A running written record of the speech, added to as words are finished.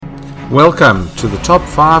Welcome to the Top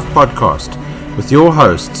 5 podcast with your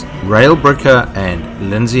hosts, Rael Bricker and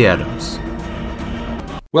Lindsay Adams.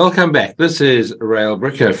 Welcome back. This is Rael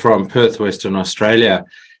Bricker from Perth, Western Australia,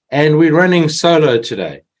 and we're running solo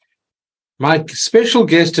today. My special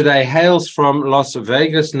guest today hails from Las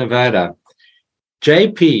Vegas, Nevada.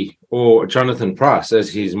 JP, or Jonathan Price,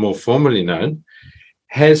 as he's more formally known,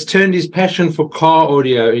 has turned his passion for car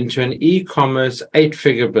audio into an e-commerce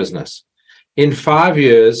 8-figure business. In 5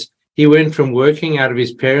 years, he went from working out of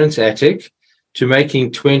his parents' attic to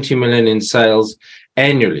making 20 million in sales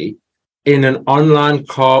annually in an online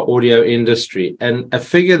car audio industry, and a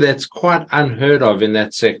figure that's quite unheard of in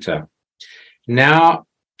that sector. Now,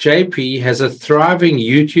 JP has a thriving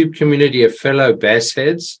YouTube community of fellow bass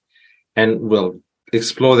heads, and we'll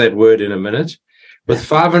explore that word in a minute, with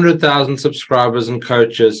 500,000 subscribers and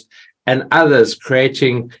coaches and others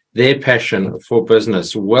creating their passion for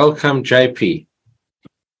business. Welcome, JP.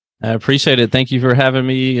 I appreciate it. Thank you for having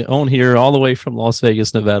me on here all the way from Las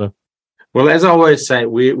Vegas, Nevada. Well, as I always say,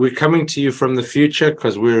 we're coming to you from the future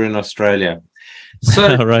because we're in Australia.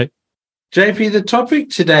 So, right. JP, the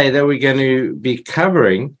topic today that we're going to be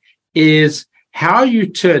covering is how you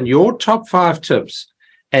turn your top 5 tips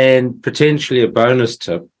and potentially a bonus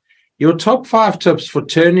tip, your top 5 tips for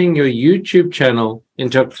turning your YouTube channel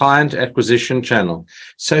into a client acquisition channel.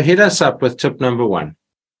 So hit us up with tip number 1.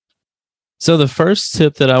 So the first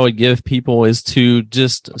tip that I would give people is to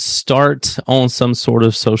just start on some sort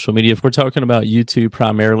of social media. If we're talking about YouTube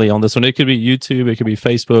primarily on this one, it could be YouTube, it could be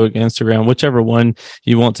Facebook, Instagram, whichever one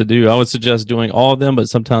you want to do. I would suggest doing all of them, but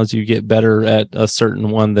sometimes you get better at a certain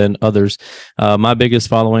one than others. My biggest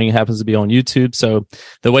following happens to be on YouTube. So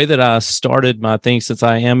the way that I started my thing, since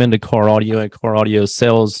I am into car audio and car audio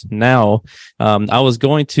sales now, I was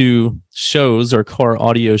going to shows or car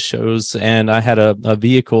audio shows, and I had a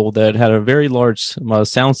vehicle that had a very large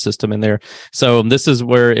sound system in there. So this is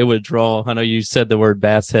where it would draw. I know you said the word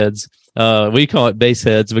bass heads. We call it bass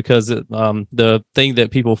heads because the thing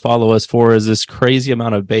that people follow us for is this crazy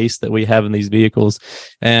amount of bass that we have in these vehicles.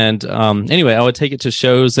 And anyway, I would take it to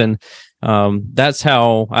shows, and that's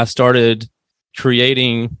how I started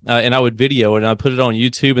creating, and I would video it and I put it on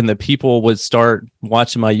YouTube, and the people would start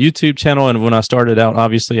watching my YouTube channel. And when I started out,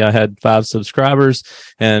 obviously I had 5 subscribers,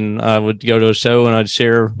 and I would go to a show and I'd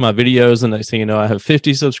share my videos, and next thing you know, I have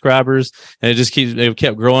 50 subscribers, and it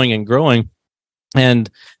kept growing and growing. And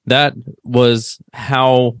that was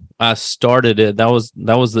how I started it. That was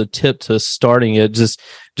the tip to starting it.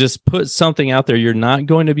 Just put something out there. You're not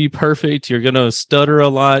going to be perfect. You're going to stutter a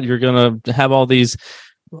lot. You're going to have all these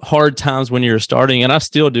hard times when you're starting, and I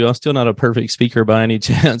still do. I'm still not a perfect speaker by any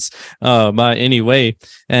chance, by any way.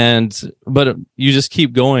 But you just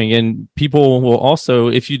keep going, and people will also,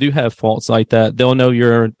 if you do have faults like that, they'll know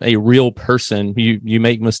you're a real person. You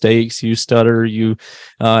make mistakes, you stutter, you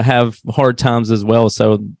have hard times as well.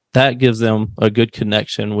 So that gives them a good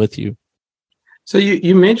connection with you. So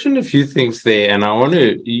you mentioned a few things there, and I want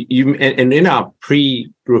to, and in our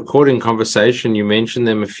pre-recording conversation, you mentioned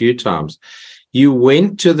them a few times. You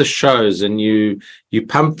went to the shows and you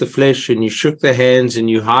pumped the flesh and you shook their hands and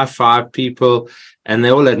you high-fived people, and they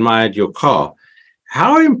all admired your car.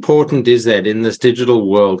 How important is that in this digital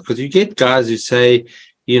world? Because you get guys who say,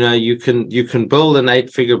 you can build an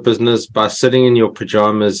 8-figure business by sitting in your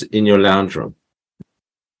pajamas in your lounge room.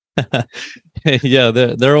 Yeah,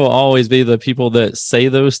 there will always be the people that say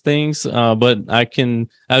those things, but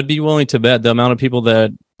I'd be willing to bet the amount of people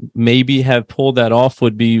that maybe have pulled that off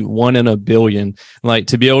would be 1 in a billion. Like,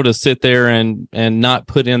 to be able to sit there and not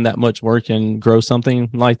put in that much work and grow something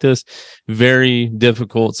like this, very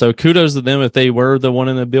difficult. So kudos to them if they were the 1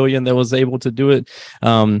 in a billion that was able to do it.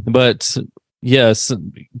 But yes,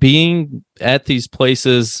 being at these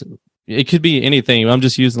places, it could be anything. I'm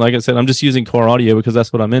just using car audio because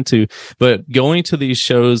that's what I'm into. But going to these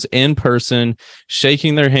shows in person,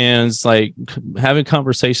 shaking their hands, like having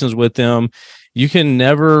conversations with them, you can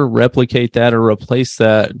never replicate that or replace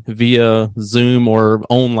that via Zoom or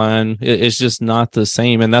online. It's just not the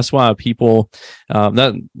same. And that's why people,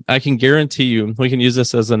 that I can guarantee you, we can use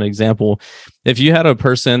this as an example. If you had a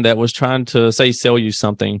person that was trying to, say, sell you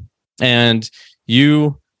something, and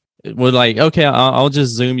you would like, okay, I'll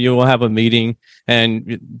just Zoom you, we'll have a meeting,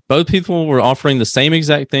 and both people were offering the same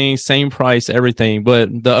exact thing, same price, everything,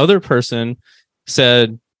 but the other person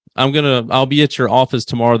said, I'll be at your office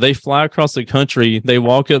tomorrow. They fly across the country. They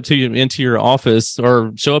walk up to you into your office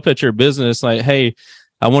or show up at your business like, hey,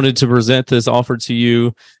 I wanted to present this offer to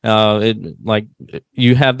you.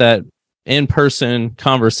 You have that in-person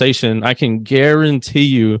conversation. I can guarantee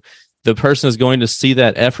you the person is going to see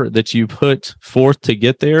that effort that you put forth to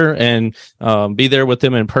get there and be there with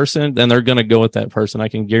them in person, then they're going to go with that person. I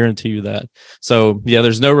can guarantee you that. So yeah,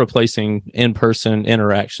 there's no replacing in-person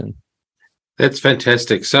interaction. That's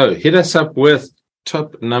fantastic. So hit us up with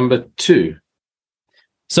tip number 2.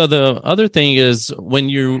 So the other thing is when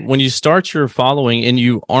you start your following and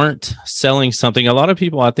you aren't selling something, a lot of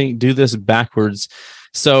people, I think, do this backwards.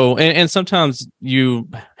 So, and sometimes you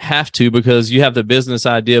have to, because you have the business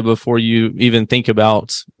idea before you even think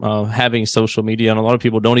about having social media. And a lot of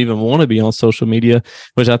people don't even want to be on social media,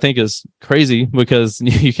 which I think is crazy, because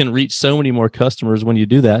you can reach so many more customers when you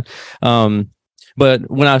do that.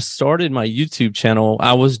 But when I started my YouTube channel,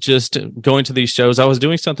 I was just going to these shows. I was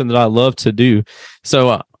doing something that I love to do.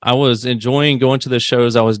 So I was enjoying going to the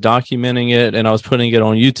shows. I was documenting it and I was putting it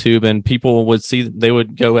on YouTube, and people would they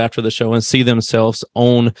would go after the show and see themselves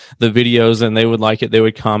on the videos, and they would like it. They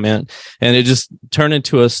would comment, and it just turned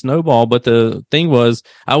into a snowball. But the thing was,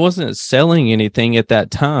 I wasn't selling anything at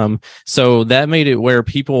that time. So that made it where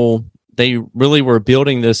they really were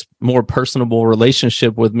building this more personable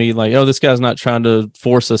relationship with me. Like, oh, this guy's not trying to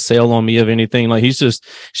force a sale on me of anything. Like, he's just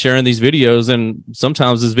sharing these videos, and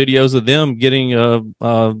sometimes it's videos of them getting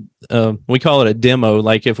we call it a demo.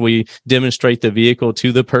 Like, if we demonstrate the vehicle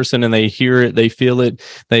to the person and they hear it, they feel it,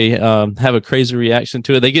 they have a crazy reaction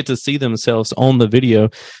to it, they get to see themselves on the video.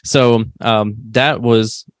 So that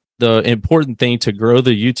was the important thing to grow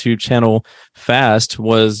the YouTube channel fast.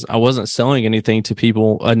 Was I wasn't selling anything to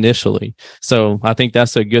people initially. So I think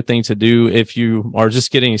that's a good thing to do if you are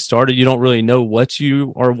just getting started. You don't really know what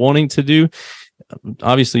you are wanting to do.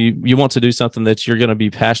 Obviously, you want to do something that you're going to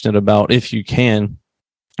be passionate about if you can.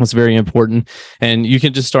 It's very important. And you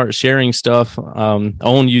can just start sharing stuff on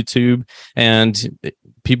YouTube, and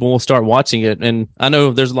people will start watching it. And I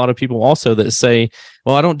know there's a lot of people also that say,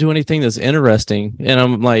 well, I don't do anything that's interesting. And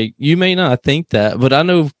I'm like, you may not think that, but I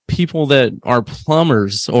know people that are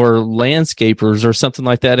plumbers or landscapers or something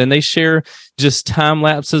like that, and they share just time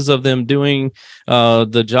lapses of them doing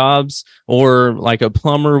the jobs. Or like a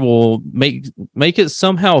plumber will make it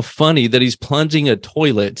somehow funny that he's plunging a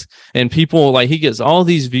toilet, and people, like, he gets all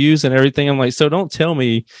these views and everything. I'm like, so don't tell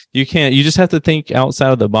me you can't. You just have to think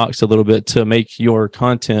outside of the box a little bit to make your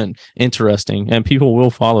content interesting, and people will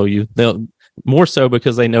follow you. They'll more so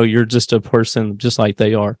because they know you're just a person just like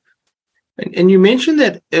they are. And you mentioned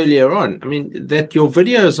that earlier on. I mean, that your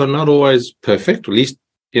videos are not always perfect. At least,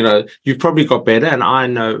 you've probably got better. And I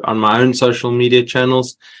know on my own social media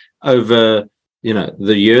channels over,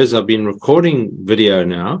 the years I've been recording video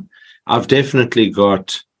now, I've definitely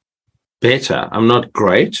got better. I'm not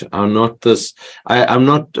great. I'm not I'm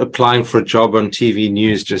not applying for a job on TV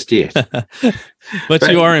news just yet.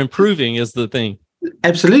 but you are improving is the thing.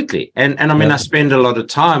 Absolutely. And I mean, I spend a lot of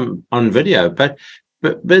time on video, but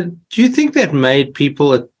do you think that made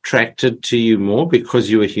people attracted to you more because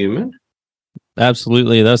you were human?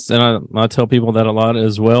 Absolutely. And I tell people that a lot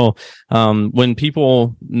as well. When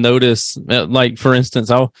people notice, like, for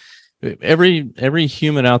instance, every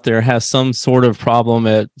human out there has some sort of problem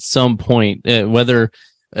at some point, whether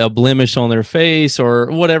a blemish on their face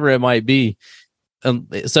or whatever it might be.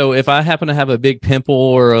 So if I happen to have a big pimple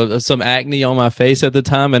or some acne on my face at the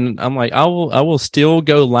time, and I'm like, I will still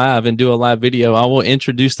go live and do a live video. I will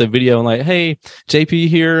introduce the video and like, hey, JP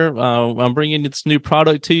here. I'm bringing this new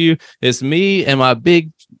product to you. It's me and my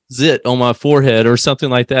big zit on my forehead or something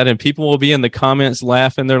like that, and people will be in the comments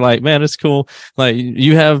laughing. They're like, man, it's cool. Like,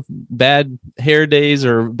 you have bad hair days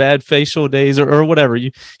or bad facial days or whatever.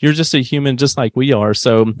 You're just a human just like we are.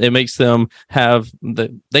 So it makes them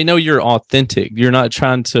they know you're authentic. You're not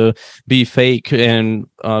trying to be fake and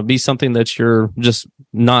be something that you're just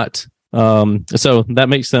not. So that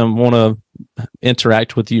makes them want to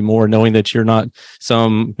interact with you more, knowing that you're not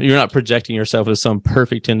projecting yourself as some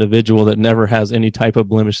perfect individual that never has any type of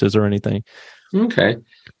blemishes or anything. Okay,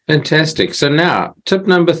 fantastic. So now, tip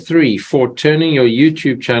number 3 for turning your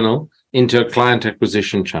YouTube channel into a client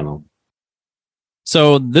acquisition channel.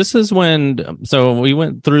 So this is so we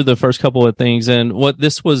went through the first couple of things, and what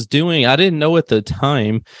this was doing, I didn't know at the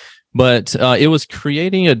time, but it was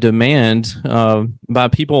creating a demand by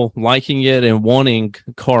people liking it and wanting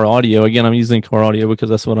car audio. Again, I'm using car audio because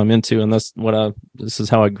that's what I'm into, and this is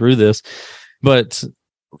how I grew this. But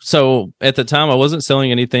so at the time, I wasn't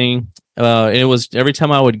selling anything. It was every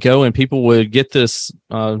time I would go and people would get this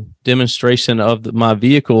demonstration of my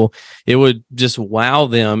vehicle, it would just wow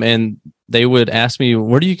them, and they would ask me,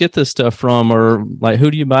 "Where do you get this stuff from?" Or like,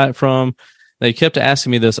 "Who do you buy it from?" They kept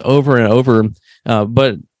asking me this over and over.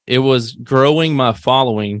 But it was growing my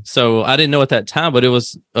following. So I didn't know at that time, but it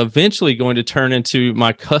was eventually going to turn into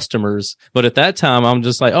my customers. But at that time, I'm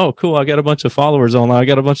just like, oh, cool. I got a bunch of followers online. I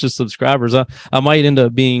got a bunch of subscribers. I might end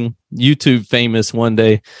up being YouTube famous one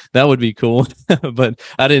day. That would be cool. But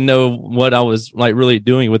I didn't know what I was like really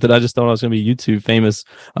doing with it. I just thought I was going to be YouTube famous.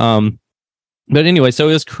 But anyway, so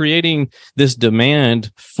it was creating this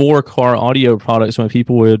demand for car audio products when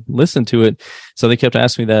people would listen to it. So they kept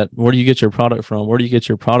asking me that, where do you get your product from? Where do you get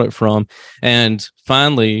your product from? And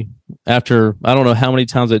finally, after I don't know how many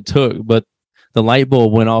times it took, but the light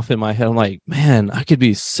bulb went off in my head. I'm like, man, I could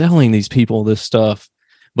be selling these people this stuff.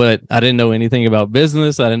 But I didn't know anything about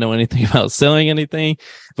business. I didn't know anything about selling anything.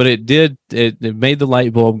 But it made the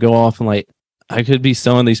light bulb go off, and like, I could be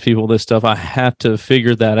selling these people this stuff. I have to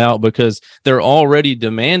figure that out because they're already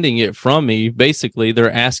demanding it from me. Basically, they're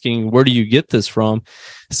asking, where do you get this from?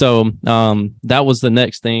 So that was the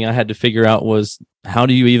next thing I had to figure out was, how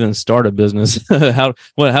do you even start a business? How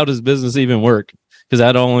does business even work? Because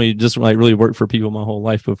I'd only just like really worked for people my whole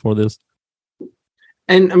life before this.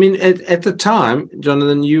 And I mean, at the time,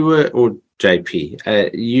 Jonathan, you were, or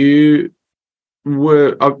JP, you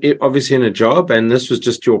were obviously in a job, and this was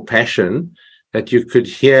just your passion, that you could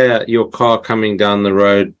hear your car coming down the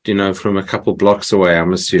road, from a couple blocks away,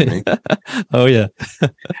 I'm assuming. Oh, yeah.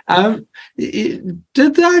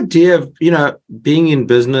 Did the idea of, being in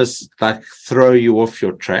business, like, throw you off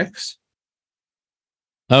your tracks?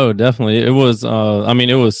 Oh, definitely. It was,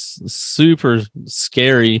 it was super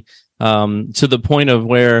scary, to the point of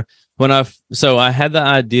where so I had the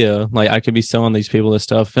idea, like, I could be selling these people this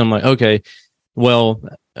stuff. And I'm like, okay, well,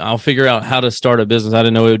 I'll figure out how to start a business. I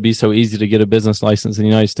didn't know it would be so easy to get a business license in the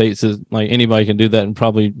United States. Is like anybody can do that in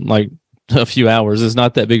probably like a few hours. It's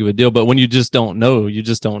not that big of a deal. But when you just don't know, you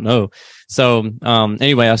just don't know. So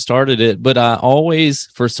anyway, I started it. But I always,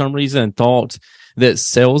 for some reason, thought that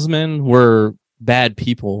salesmen were bad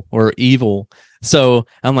people or evil. So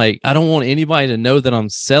I'm like, I don't want anybody to know that I'm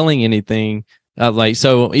selling anything.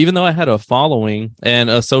 So even though I had a following and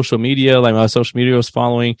a social media, like my social media was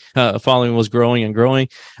following was growing and growing.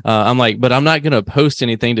 I'm like, but I'm not going to post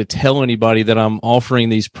anything to tell anybody that I'm offering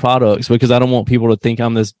these products because I don't want people to think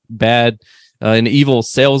I'm this bad, an evil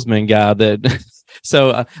salesman guy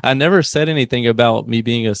so I never said anything about me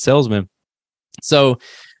being a salesman. So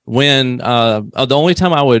when, the only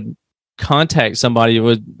time I would contact somebody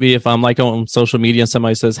would be if I'm like on social media and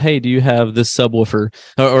somebody says, hey, do you have this subwoofer,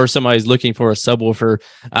 or somebody's looking for a subwoofer,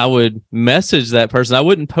 I would message that person. I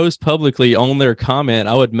wouldn't post publicly on their comment.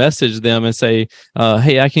 I would message them and say,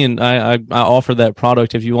 hey, I offer that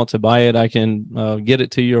product. If you want to buy it, I can get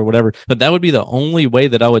it to you or whatever. But that would be the only way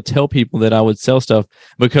that I would tell people that I would sell stuff,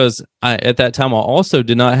 because at that time I also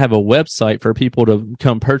did not have a website for people to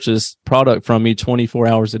come purchase product from me 24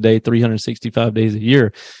 hours a day, 365 days a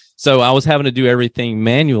year. So I was having to do everything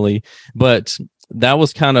manually, but that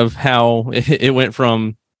was kind of how it went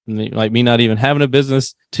from like me not even having a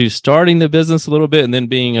business to starting the business a little bit, and then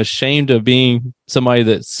being ashamed of being somebody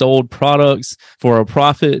that sold products for a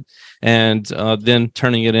profit, and then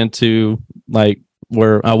turning it into like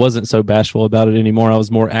where I wasn't so bashful about it anymore. I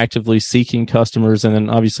was more actively seeking customers, and then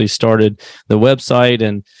obviously started the website,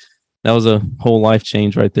 and that was a whole life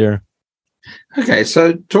change right there. Okay,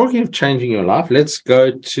 so talking of changing your life, let's go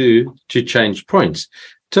to change points.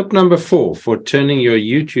 Tip number 4 for turning your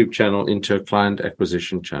YouTube channel into a client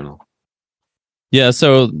acquisition channel. Yeah,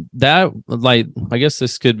 so that, like, I guess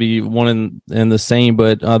this could be one and the same,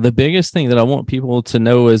 but the biggest thing that I want people to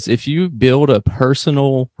know is if you build a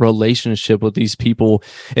personal relationship with these people,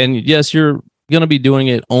 and yes, you're going to be doing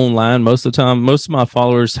it online most of the time. Most of my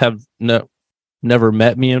followers have never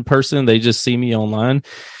met me in person. They just see me online.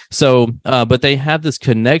 So, but they have this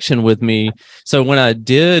connection with me. So when I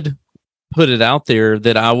did put it out there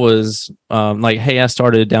that I was like, hey, I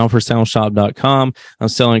started downforsoundshop.com. I'm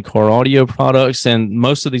selling car audio products, and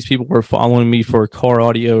most of these people were following me for car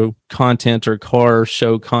audio content or car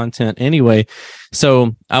show content anyway.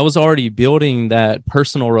 So I was already building that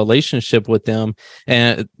personal relationship with them,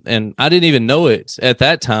 and I didn't even know it at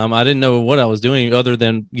that time. I didn't know what I was doing other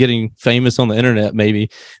than getting famous on the internet, maybe.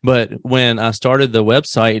 But when I started the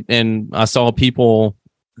website and I saw people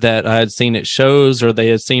that I had seen at shows or they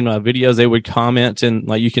had seen my videos, they would comment, and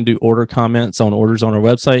like you can do order comments on orders on our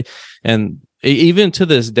website. And even to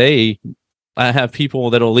this day, I have people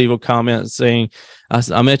that'll leave a comment saying,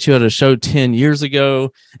 I met you at a show 10 years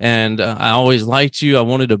ago, and I always liked you. I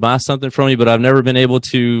wanted to buy something from you, but I've never been able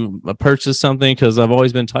to purchase something because I've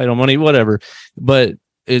always been tight on money, whatever. But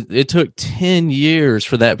it took 10 years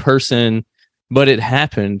for that person but it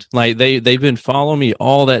happened. Like they've been following me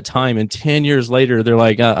all that time, and 10 years later, they're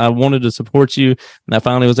like, I wanted to support you, and I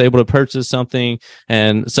finally was able to purchase something.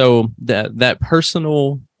 And so that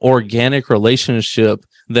personal organic relationship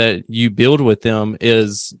that you build with them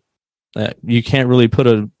is you can't really put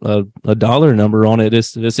a dollar number on it.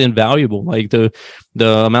 It's invaluable. Like the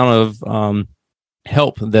amount of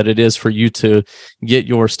help that it is for you to get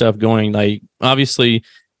your stuff going. Like obviously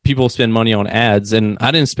people spend money on ads, and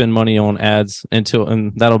I didn't spend money on ads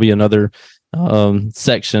and that'll be another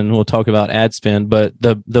section. We'll talk about ad spend, but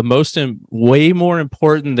way more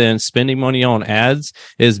important than spending money on ads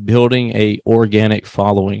is building a organic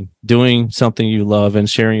following, doing something you love and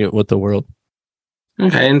sharing it with the world.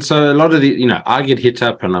 Okay. And so a lot of I get hit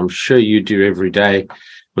up, and I'm sure you do every day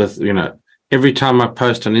with, every time I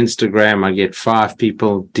post on Instagram, I get 5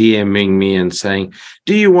 people DMing me and saying,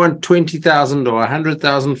 do you want 20,000 or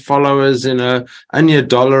 100,000 followers in only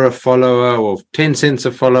 $1 a follower or 10 cents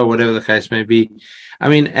a follower, whatever the case may be? I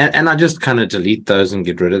mean, and I just kind of delete those and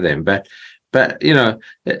get rid of them. But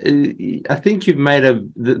I think you've made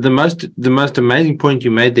the most amazing point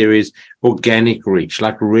you made there is organic reach,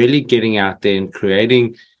 like really getting out there and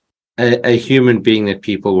creating a human being that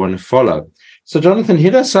people want to follow. So, Jonathan,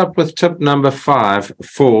 hit us up with tip number 5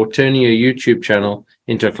 for turning your YouTube channel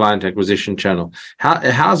into a client acquisition channel.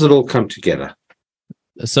 How's it all come together?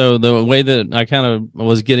 So the way that I kind of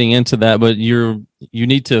was getting into that, but you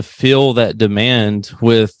need to fill that demand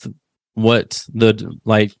with what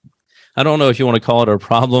I don't know if you want to call it a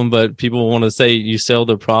problem, but people want to say you sell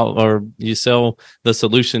the problem or you sell the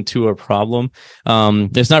solution to a problem.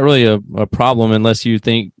 It's not really a problem unless you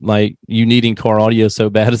think like you needing car audio so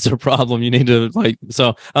bad it's a problem. You need to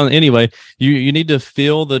anyway, you need to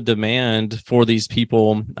fill the demand for these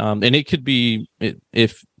people. And it could be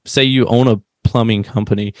if say you own a plumbing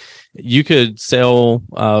company, you could sell,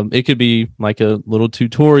 it could be like a little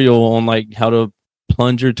tutorial on like how to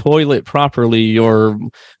plunge your toilet properly or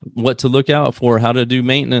what to look out for, how to do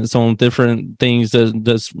maintenance on different things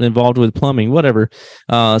that's involved with plumbing, whatever.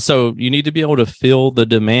 So you need to be able to fill the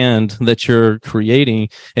demand that you're creating.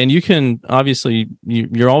 And you can, obviously,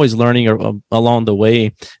 you're always learning along the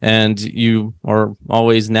way, and you are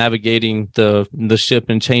always navigating the ship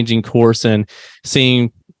and changing course and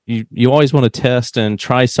seeing, you always want to test and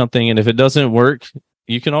try something. And if it doesn't work,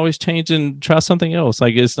 you can always change and try something else.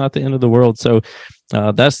 Like it's not the end of the world. So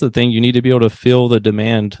that's the thing. You need to be able to fill the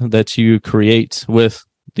demand that you create with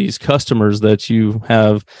these customers that you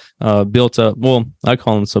have built up. Well, I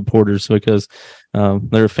call them supporters because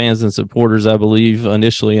they're fans and supporters, I believe,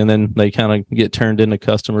 initially, and then they kind of get turned into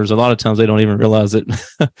customers. A lot of times they don't even realize it.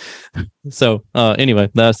 So anyway,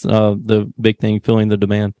 that's the big thing, filling the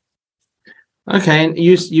demand. Okay. And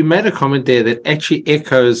you made a comment there that actually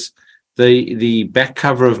echoes the back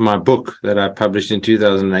cover of my book that I published in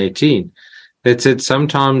 2018 that said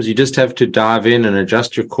sometimes you just have to dive in and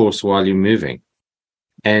adjust your course while you're moving.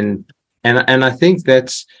 And I think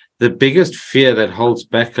that's the biggest fear that holds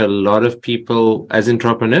back a lot of people as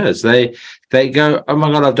entrepreneurs. They go, oh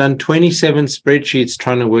my God, I've done 27 spreadsheets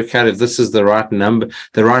trying to work out if this is the right number,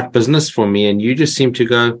 the right business for me. And you just seem to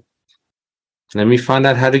go, let me find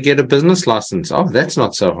out how to get a business license. Oh, that's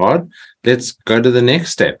not so hard. Let's go to the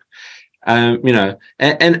next step. And I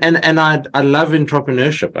love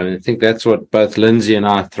entrepreneurship. And I think that's what both Lindsay and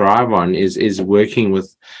I thrive on is working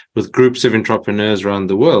with groups of entrepreneurs around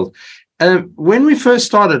the world. When we first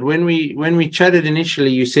started, when we chatted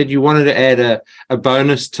initially, you said you wanted to add a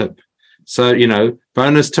bonus tip. So,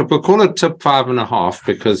 bonus tip, we'll call it tip 5.5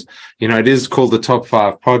 because, it is called the Top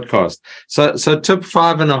 5 podcast. So tip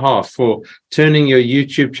 5.5 for turning your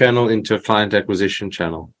YouTube channel into a client acquisition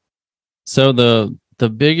channel. So the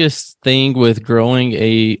biggest thing with growing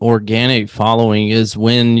a organic following is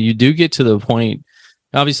when you do get to the point,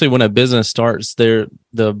 obviously when a business starts there,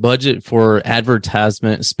 the budget for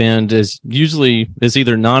advertisement spend is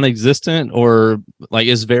either non-existent or like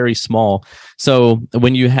is very small. So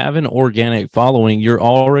when you have an organic following, you're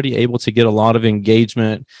already able to get a lot of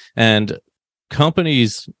engagement, and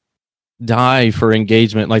companies die for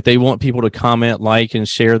engagement. Like they want people to comment, like, and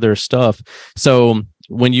share their stuff. So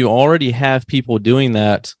when you already have people doing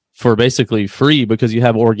that for basically free because you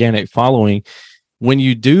have organic following, when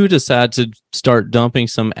you do decide to start dumping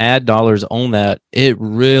some ad dollars on that, it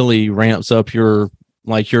really ramps up your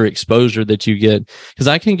exposure that you get. Because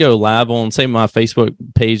I can go live on, say, my Facebook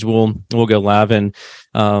page will go live, and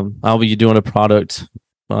I'll be doing a product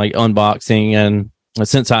like unboxing, and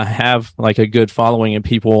since I have like a good following and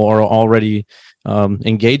people are already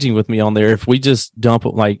engaging with me on there, if we just dump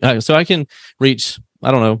so I can reach,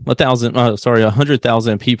 I don't know,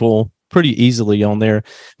 100,000 people pretty easily on there.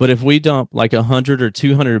 But if we dump like $100 or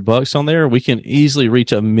 $200 on there, we can easily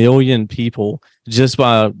reach 1 million people just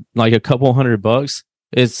by like a couple $100.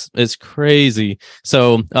 It's crazy.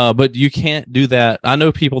 So, but you can't do that. I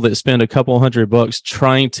know people that spend a couple $100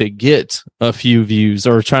 trying to get a few views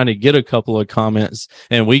or trying to get a couple of comments,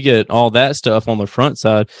 and we get all that stuff on the front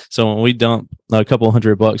side. So when we dump a couple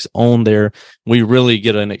 $100 on there, we really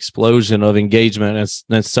get an explosion of engagement.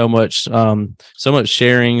 And so much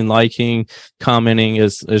sharing and liking, commenting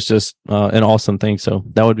is just an awesome thing. So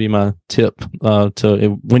that would be my tip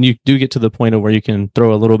to when you do get to the point of where you can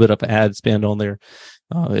throw a little bit of ad spend on there.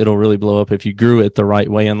 It'll really blow up if you grew it the right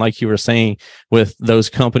way. And like you were saying, with those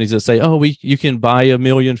companies that say, "Oh, you can buy 1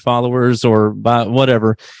 million followers or buy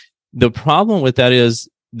whatever," the problem with that is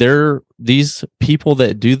these people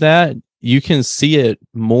that do that, you can see it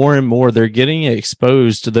more and more. They're getting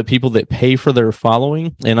exposed to the people that pay for their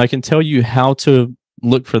following. And I can tell you how to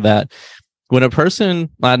look for that. When a person,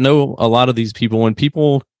 I know a lot of these people, when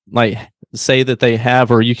people like say that they have,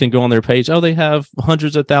 or you can go on their page, oh, they have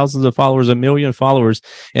hundreds of thousands of followers, 1 million followers,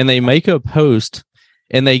 and they make a post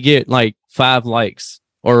and they get like 5 likes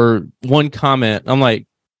or 1 comment. I'm like,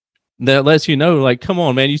 that lets you know, like, come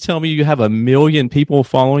on, man, you tell me you have 1 million people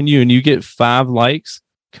following you and you get 5 likes.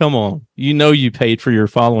 Come on, you paid for your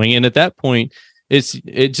following. And at that point, it's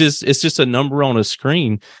just a number on a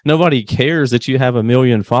screen. Nobody cares that you have 1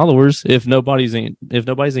 million followers. If nobody's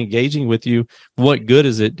engaging with you, what good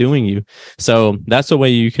is it doing you? So that's a way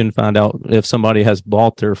you can find out if somebody has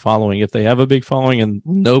bought their following. If they have a big following and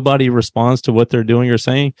nobody responds to what they're doing or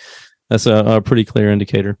saying, that's a pretty clear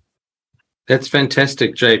indicator. That's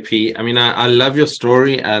fantastic, JP. I mean, I love your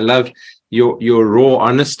story. I love your raw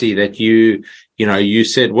honesty that you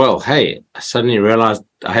said, well, hey, I suddenly realized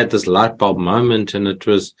I had this light bulb moment, and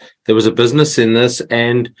there was a business in this.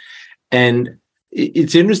 And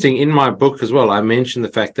it's interesting, in my book as well, I mentioned the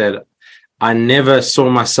fact that I never saw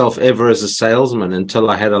myself ever as a salesman until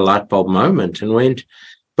I had a light bulb moment and went,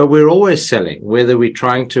 but we're always selling, whether we're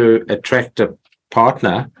trying to attract a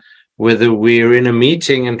partner, whether we're in a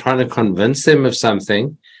meeting and trying to convince them of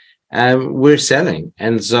something, we're selling.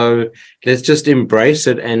 And so let's just embrace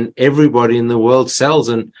it. And everybody in the world sells.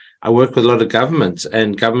 And I work with a lot of governments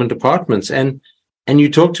and government departments, and you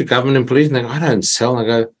talk to government employees and they go, I don't sell.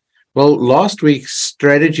 And I go, well, last week's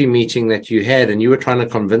strategy meeting that you had, and you were trying to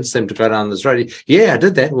convince them to go down this road. Yeah, I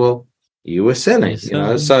did that. Well, you were selling,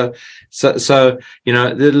 So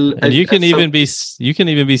and you can even be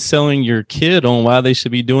selling your kid on why they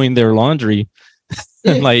should be doing their laundry.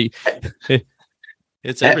 Like,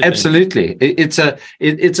 it's everything. Absolutely.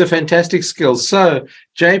 It's a fantastic skill. So,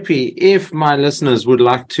 JP, if my listeners would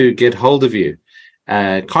like to get hold of you,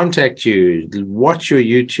 contact you, watch your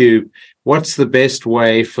YouTube, what's the best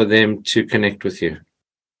way for them to connect with you?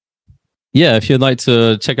 Yeah, if you'd like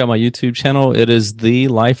to check out my YouTube channel, it is The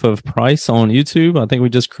Life of Price on YouTube. I think we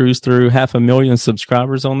just cruised through 500,000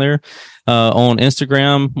 subscribers on there. On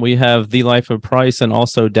Instagram, we have The Life of Price and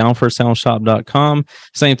also downforsoundshop.com.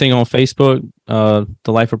 Same thing on Facebook, The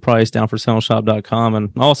Life of Price, downforsoundshop.com. And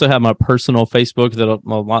I also have my personal Facebook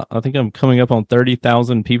that I think I'm coming up on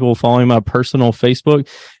 30,000 people following my personal Facebook.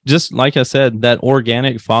 Just like I said, that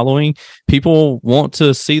organic following, people want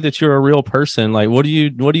to see that you're a real person. Like, what do you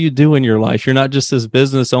do in your life? You're not just this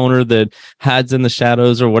business owner that hides in the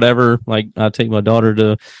shadows or whatever. Like, I take my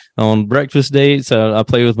daughter on breakfast dates. I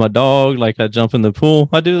play with my dog. Like, I jump in the pool.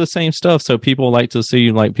 I do the same stuff. So people like to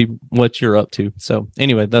see what you're up to. So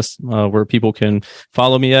anyway, that's where people can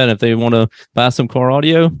follow me at. If they want to buy some car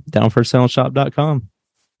audio, downforsoundshop.com.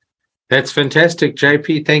 That's fantastic,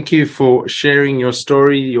 JP. Thank you for sharing your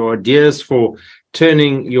story, your ideas for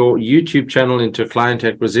turning your YouTube channel into a client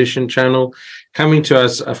acquisition channel, coming to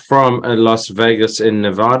us from Las Vegas in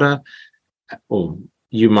Nevada. Or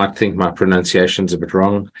you might think my pronunciation's a bit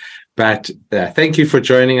wrong, but thank you for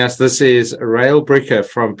joining us. This is Rael Bricker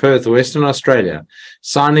from Perth, Western Australia,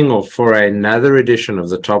 signing off for another edition of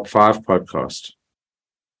the Top 5 podcast.